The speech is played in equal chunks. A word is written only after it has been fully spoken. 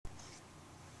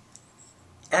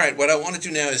All right, what I want to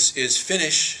do now is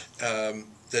finish the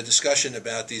discussion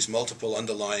about these multiple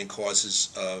underlying causes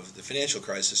of the financial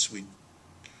crisis.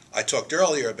 I talked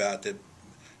earlier about the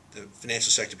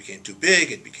financial sector became too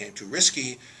big, it became too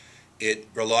risky, it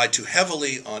relied too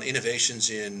heavily on innovations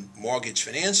in mortgage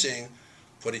financing,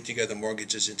 putting together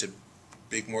mortgages into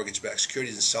big mortgage-backed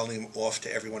securities and selling them off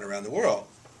to everyone around the world.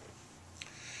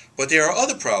 But there are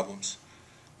other problems.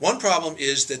 One problem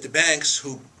is that the banks,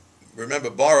 who, remember,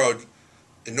 borrowed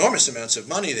enormous amounts of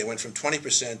money, they went from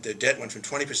 20%, their debt went from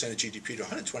 20% of GDP to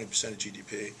 120% of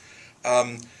GDP,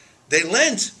 they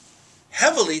lent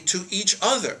heavily to each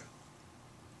other,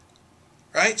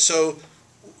 right? So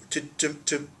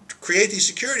to create these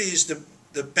securities,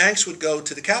 the banks would go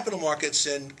to the capital markets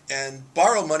and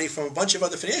borrow money from a bunch of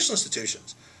other financial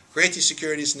institutions, create these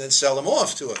securities, and then sell them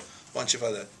off to a bunch of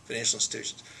other financial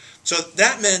institutions. So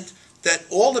that meant that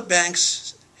all the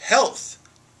banks' health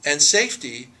and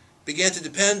safety began to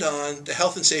depend on the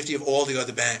health and safety of all the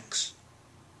other banks,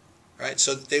 right?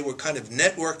 So they were kind of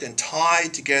networked and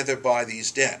tied together by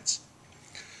these debts.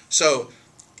 So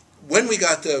when we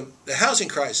got the housing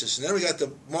crisis, and then we got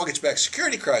the mortgage-backed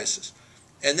security crisis,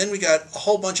 and then we got a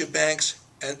whole bunch of banks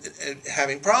and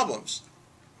having problems.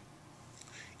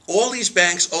 All these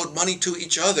banks owed money to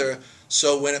each other,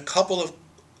 so when a couple of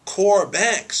core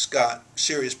banks got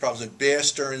serious problems, and Bear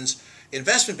Stearns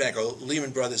Investment Bank or Lehman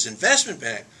Brothers Investment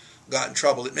Bank got in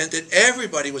trouble, it meant that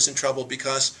everybody was in trouble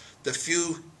because the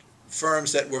few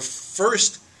firms that were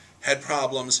first had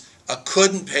problems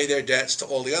couldn't pay their debts to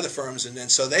all the other firms, and then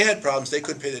so they had problems, they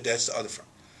couldn't pay their debts to other firms.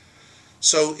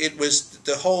 So it was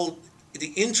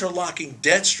the interlocking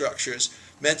debt structures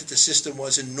meant that the system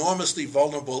was enormously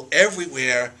vulnerable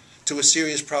everywhere to a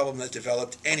serious problem that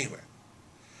developed anywhere.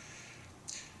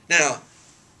 Now,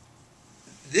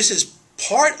 this is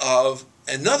part of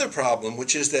another problem,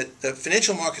 which is that the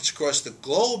financial markets across the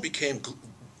globe became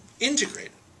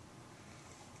integrated.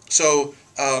 So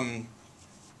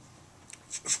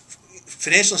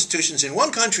financial institutions in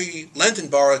one country lent and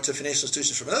borrowed to financial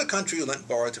institutions from another country, who lent and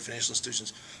borrowed to financial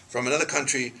institutions from another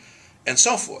country, and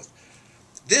so forth.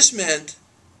 This meant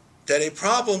that a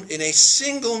problem in a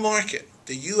single market,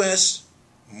 the U.S.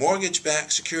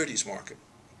 mortgage-backed securities market,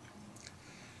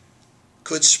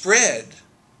 could spread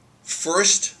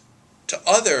first to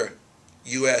other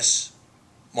U.S.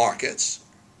 markets,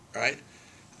 right?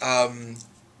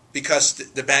 Because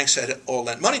the banks had all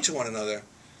lent money to one another,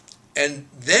 and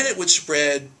then it would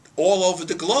spread all over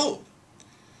the globe.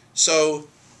 So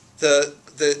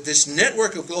this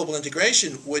network of global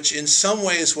integration, which in some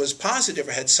ways was positive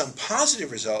or had some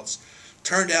positive results,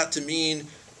 turned out to mean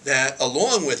that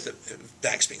along with the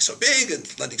banks being so big and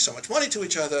lending so much money to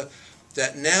each other,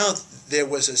 that now there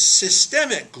was a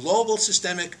global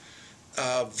systemic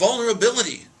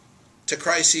vulnerability to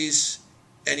crises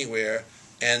anywhere,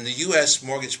 and the U.S.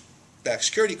 mortgage-backed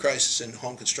security crisis and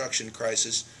home construction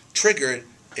crisis triggered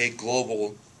a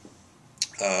global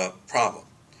problem.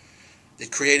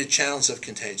 It created channels of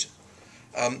contagion.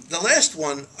 The last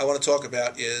one I want to talk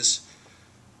about is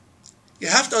you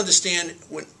have to understand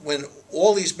when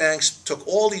all these banks took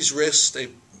all these risks, they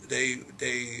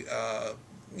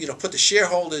put the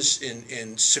shareholders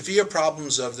in severe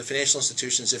problems of the financial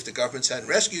institutions. If the governments hadn't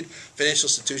rescued financial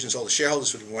institutions, all the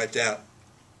shareholders would have been wiped out.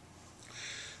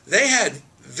 They had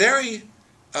very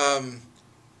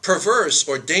perverse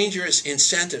or dangerous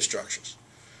incentive structures.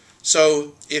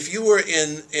 So if you were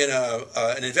in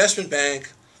an investment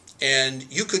bank and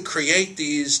you could create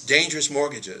these dangerous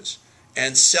mortgages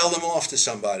and sell them off to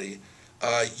somebody,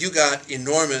 you got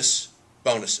enormous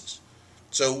bonuses.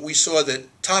 So we saw that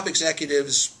top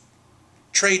executives,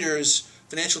 traders,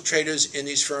 financial traders in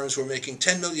these firms were making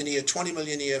 $10 million a year, $20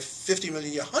 million a year, $50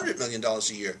 million a year, $100 million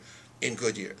a year in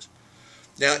good years.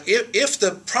 Now, if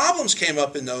the problems came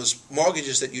up in those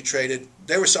mortgages that you traded,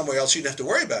 they were somewhere else, you didn't have to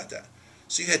worry about that.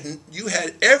 So you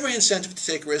had every incentive to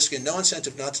take risk and no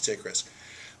incentive not to take risk.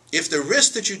 If the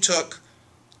risk that you took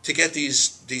to get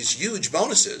these huge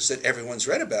bonuses that everyone's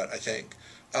read about, I think,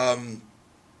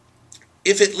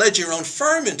 if it led your own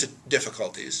firm into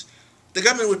difficulties, the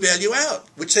government would bail you out,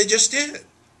 which they just did.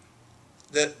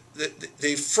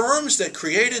 The firms that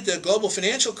created the global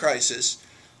financial crisis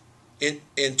in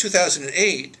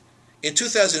 2008, in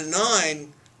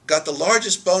 2009, got the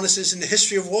largest bonuses in the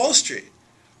history of Wall Street.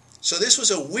 So this was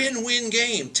a win-win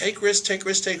game. Take risk, take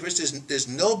risk, take risk. There's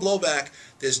no blowback.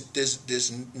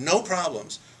 There's no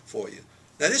problems for you.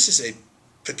 Now this is a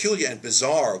peculiar and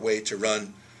bizarre way to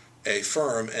run a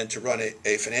firm and to run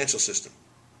a financial system.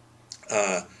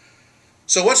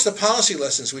 So what's the policy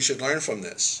lessons we should learn from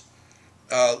this?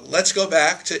 Let's go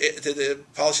back to the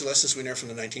policy lessons we learned from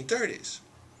the 1930s.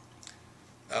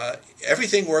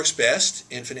 Everything works best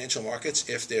in financial markets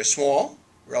if they're small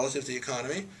relative to the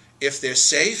economy, if they're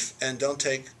safe and don't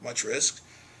take much risk,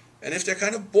 and if they're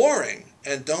kind of boring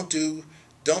and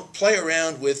don't play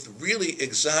around with really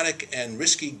exotic and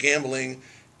risky gambling,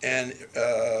 and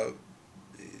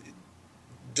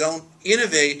don't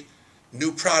innovate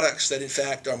new products that in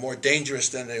fact are more dangerous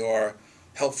than they are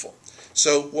helpful.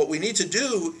 So what we need to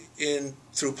do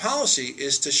through policy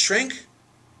is to shrink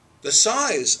the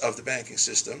size of the banking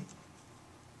system,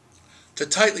 to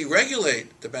tightly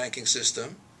regulate the banking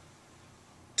system,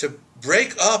 to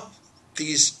break up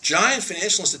these giant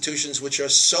financial institutions which are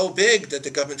so big that the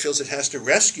government feels it has to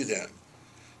rescue them.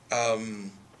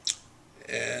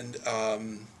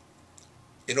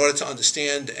 In order to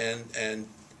understand and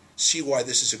see why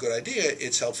this is a good idea,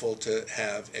 it's helpful to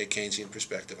have a Keynesian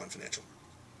perspective on financial markets.